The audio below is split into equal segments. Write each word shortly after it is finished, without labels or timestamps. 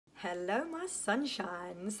Hello my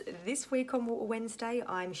sunshines. This week on Water Wednesday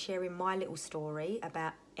I'm sharing my little story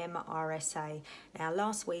about M.R.S.A. Now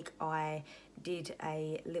last week I did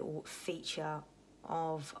a little feature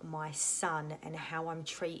of my son and how I'm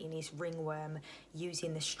treating his ringworm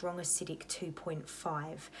using the strong acidic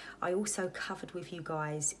 2.5. I also covered with you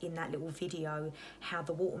guys in that little video how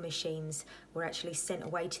the water machines were actually sent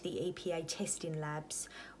away to the EPA testing labs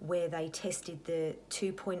where they tested the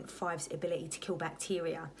 2.5's ability to kill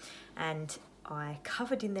bacteria, and I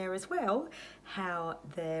covered in there as well how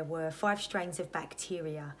there were 5 strains of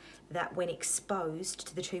bacteria that when exposed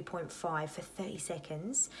to the 2.5 for 30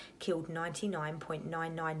 seconds killed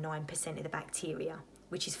 99.999% of the bacteria,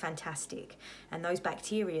 which is fantastic. And those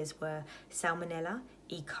bacteria were Salmonella,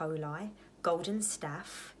 E. coli, golden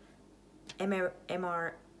staph,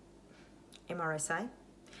 M.R.S.A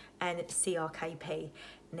and CRKP.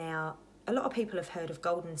 Now, a lot of people have heard of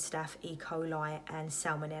golden staph, E. coli and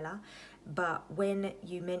Salmonella, but when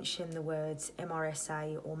you mention the words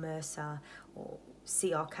M.R.S.A or M.R.S.A or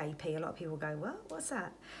CRKP, a lot of people go, well, what's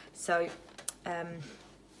that? So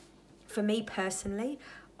for me personally,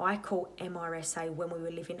 I call M.R.S.A when we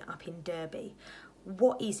were living up in Derby.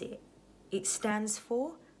 What is it? It stands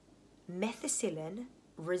for methicillin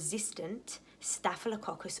resistant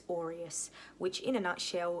Staphylococcus aureus, which in a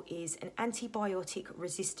nutshell is an antibiotic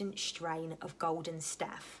resistant strain of golden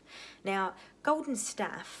staph. Now, golden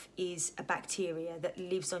staph is a bacteria that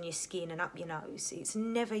lives on your skin and up your nose. It's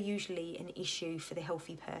never usually an issue for the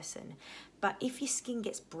healthy person. But if your skin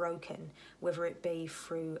gets broken, whether it be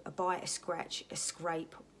through a bite, a scratch, a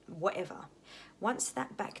scrape, whatever, once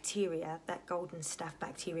that bacteria, that golden staph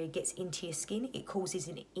bacteria gets into your skin, it causes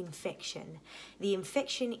an infection. The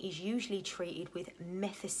infection is usually treated with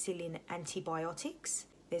methicillin antibiotics.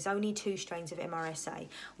 There's only 2 strains of M.R.S.A.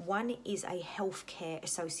 One is a healthcare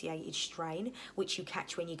associated strain, which you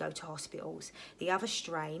catch when you go to hospitals. The other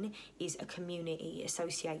strain is a community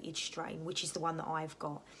associated strain, which is the one that I've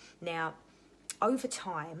got. Now, over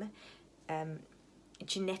time,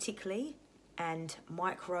 genetically, and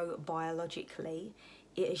microbiologically,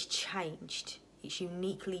 it has changed. It's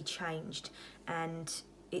uniquely changed, and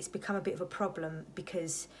it's become a bit of a problem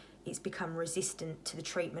because it's become resistant to the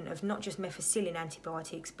treatment of not just methicillin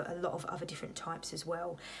antibiotics, but a lot of other different types as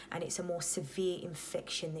well. And it's a more severe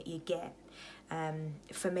infection that you get.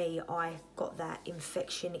 For me, I got that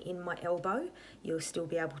infection in my elbow. You'll still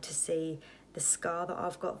be able to see the scar that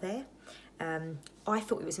I've got there. I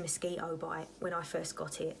thought it was a mosquito bite when I first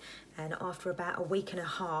got it, and after about a week and a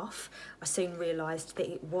half I soon realised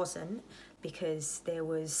that it wasn't, because it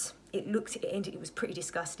was pretty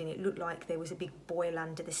disgusting. It looked like there was a big boil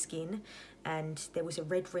under the skin and there was a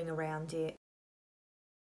red ring around it.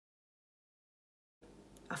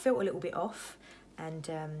 I felt a little bit off, and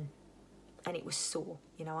it was sore.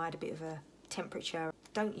 You know, I had a bit of a temperature.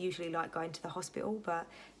 Don't usually like going to the hospital, but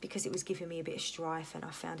because it was giving me a bit of strife and I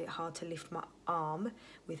found it hard to lift my arm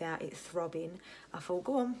without it throbbing, I thought,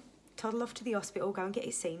 go on, toddle off to the hospital, go and get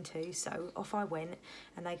it seen to. So off I went,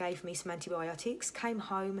 and they gave me some antibiotics. Came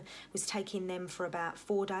home, was taking them for about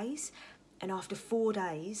 4 days, and after 4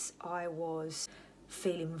 days I was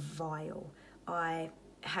feeling vile. I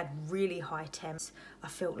had really high temps. I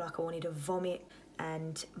felt like I wanted to vomit,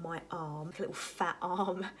 and my arm, a little fat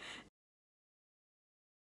arm,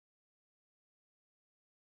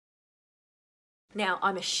 now,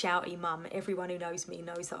 I'm a shouty mum. Everyone who knows me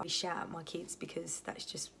knows that I shout at my kids because that's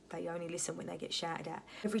just, they only listen when they get shouted at.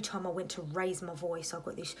 Every time I went to raise my voice, I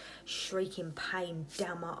got this shrieking pain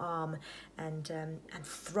down my arm and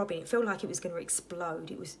throbbing. It felt like it was going to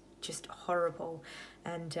explode. It was just horrible.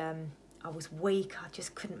 And I was weak. I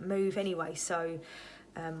just couldn't move anyway. So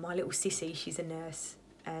my little sissy, she's a nurse.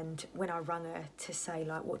 And when I rang her to say,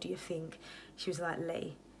 like, what do you think? She was like,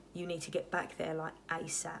 Lee, you need to get back there, like,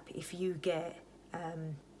 ASAP. If you get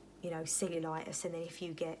you know, cellulitis, and then if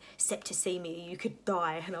you get septicemia, you could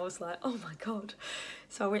die. And I was like, oh my God.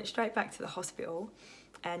 So I went straight back to the hospital,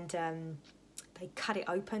 and they cut it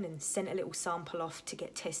open and sent a little sample off to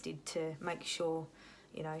get tested to make sure,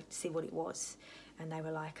 you know, to see what it was. And they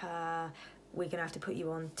were like, we're gonna have to put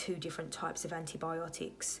you on 2 different types of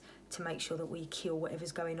antibiotics to make sure that we kill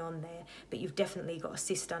whatever's going on there. But you've definitely got a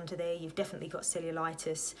cyst under there, you've definitely got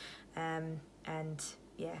cellulitis, and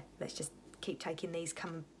yeah, let's just keep taking these,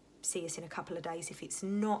 come see us in a couple of days. If it's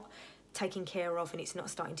not taken care of and it's not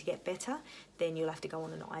starting to get better, then you'll have to go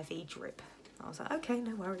on an IV drip. I was like, okay,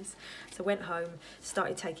 no worries. So I went home,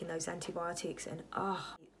 started taking those antibiotics, and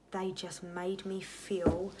they just made me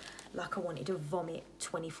feel like I wanted to vomit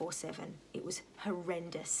 24/7. It was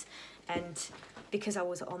horrendous. And because I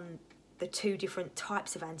was on the 2 different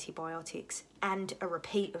types of antibiotics and a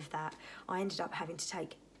repeat of that, I ended up having to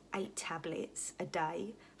take 8 tablets a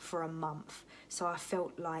day for a month. So I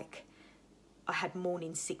felt like I had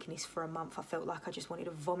morning sickness for a month. I felt like I just wanted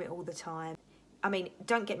to vomit all the time. I mean,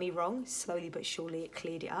 don't get me wrong, slowly but surely it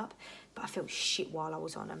cleared it up, but I felt shit while I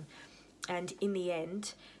was on them. And in the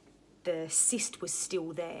end, the cyst was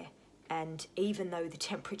still there. And even though the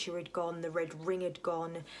temperature had gone, the red ring had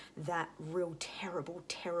gone, that real terrible,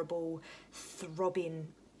 terrible throbbing,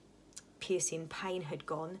 piercing pain had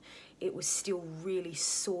gone, it was still really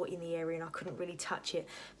sore in the area and I couldn't really touch it.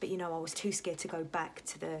 But you know, I was too scared to go back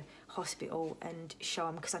to the hospital and show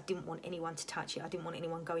them because I didn't want anyone to touch it. I didn't want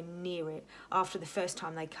anyone going near it. After the first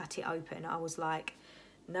time they cut it open, I was like,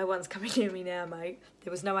 no one's coming near me now, mate.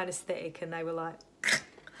 There was no anaesthetic and they were like,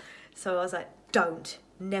 so I was like, don't,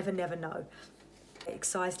 never, never know. I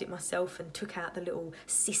excised it myself and took out the little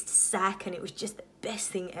cyst sac, and it was just the best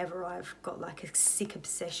thing ever. I've got like a sick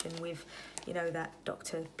obsession with, you know, that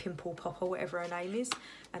Dr. Pimple Popper, whatever her name is,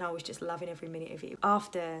 and I was just loving every minute of it.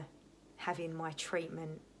 After having my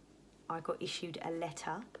treatment, I got issued a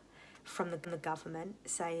letter from the government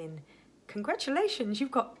saying, congratulations,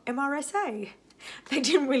 you've got M.R.S.A. They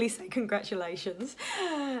didn't really say congratulations,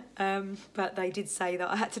 but they did say that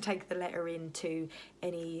I had to take the letter into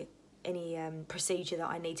any procedure that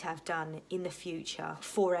I need to have done in the future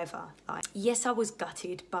forever. Like, yes, I was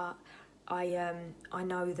gutted, but I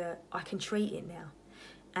know that I can treat it now.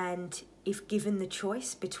 And if given the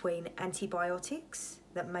choice between antibiotics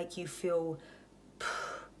that make you feel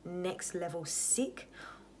next level sick,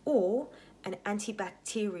 or an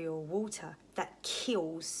antibacterial water that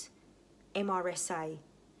kills M.R.S.A,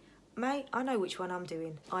 mate, I know which one I'm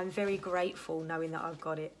doing. I'm very grateful knowing that I've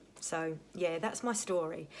got it. So yeah, that's my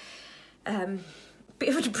story. Bit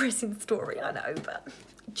of a depressing story, I know, but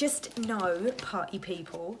just know, party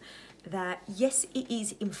people, that yes, it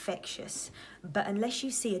is infectious, but unless you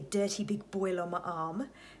see a dirty big boil on my arm,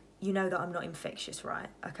 you know that I'm not infectious, right?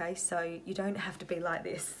 Okay, so you don't have to be like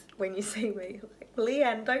this when you see me. Like,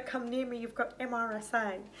 Leanne, don't come near me, you've got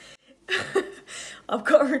M.R.S.A. I've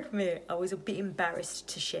got to admit, I was a bit embarrassed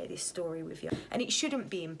to share this story with you. And it shouldn't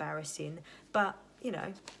be embarrassing, but, you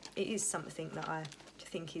know, it is something that I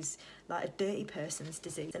think is like a dirty person's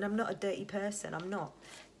disease. And I'm not a dirty person, I'm not.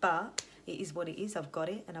 But it is what it is, I've got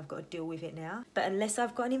it, and I've got to deal with it now. But unless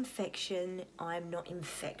I've got an infection, I'm not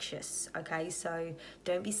infectious, okay? So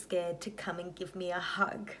don't be scared to come and give me a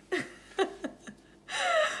hug.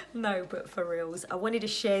 No, but for reals, I wanted to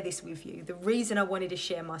share this with you. The reason I wanted to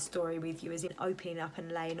share my story with you is in opening up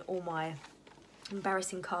and laying all my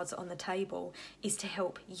embarrassing cards on the table is to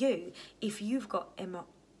help you. If you've got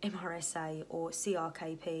M.R.S.A or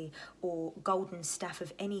CRKP or golden staph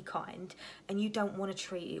of any kind, and you don't want to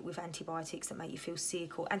treat it with antibiotics that make you feel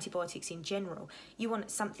sick, or antibiotics in general, you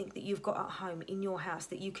want something that you've got at home in your house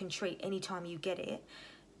that you can treat anytime you get it,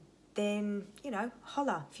 then, you know,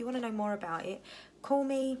 holla. If you want to know more about it, call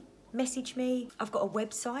me, message me. I've got a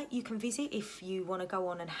website you can visit if you want to go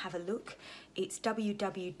on and have a look. It's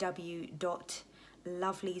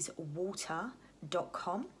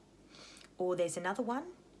www.lovelieswater.com, or there's another one.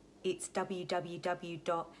 It's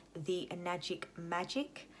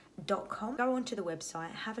www.theanagicmagic.com. Go onto the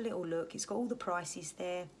website, have a little look. It's got all the prices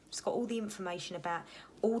there. It's got all the information about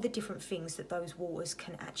all the different things that those waters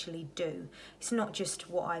can actually do. It's not just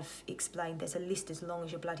what I've explained. There's a list as long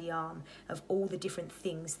as your bloody arm of all the different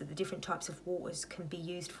things that the different types of waters can be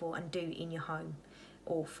used for and do in your home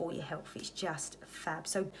or for your health. It's just fab.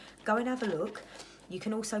 So go and have a look. You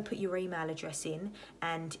can also put your email address in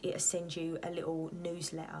and it'll send you a little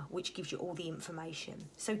newsletter which gives you all the information.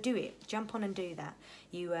 So do it, jump on and do that.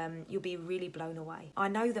 You'll be really blown away. I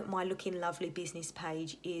know that my Looking Lovely business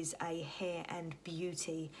page is a hair and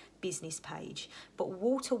beauty business page, but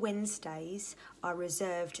Water Wednesdays are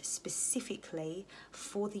reserved specifically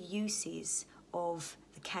for the uses of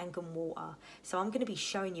the Kangen water. So I'm going to be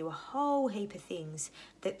showing you a whole heap of things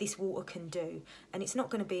that this water can do, and it's not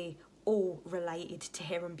going to be all related to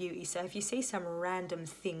hair and beauty. So if you see some random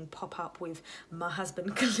thing pop up with my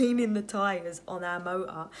husband cleaning the tyres on our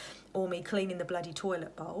motor, or me cleaning the bloody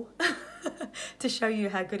toilet bowl to show you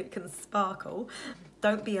how good it can sparkle,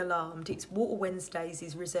 don't be alarmed. It's Water Wednesdays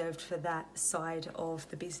is reserved for that side of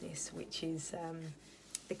the business, which is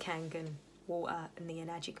the Kangen water and the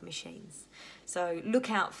Enagic machines. So look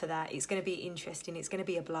out for that. It's going to be interesting, it's going to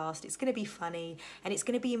be a blast, it's going to be funny, and it's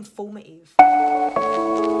going to be informative.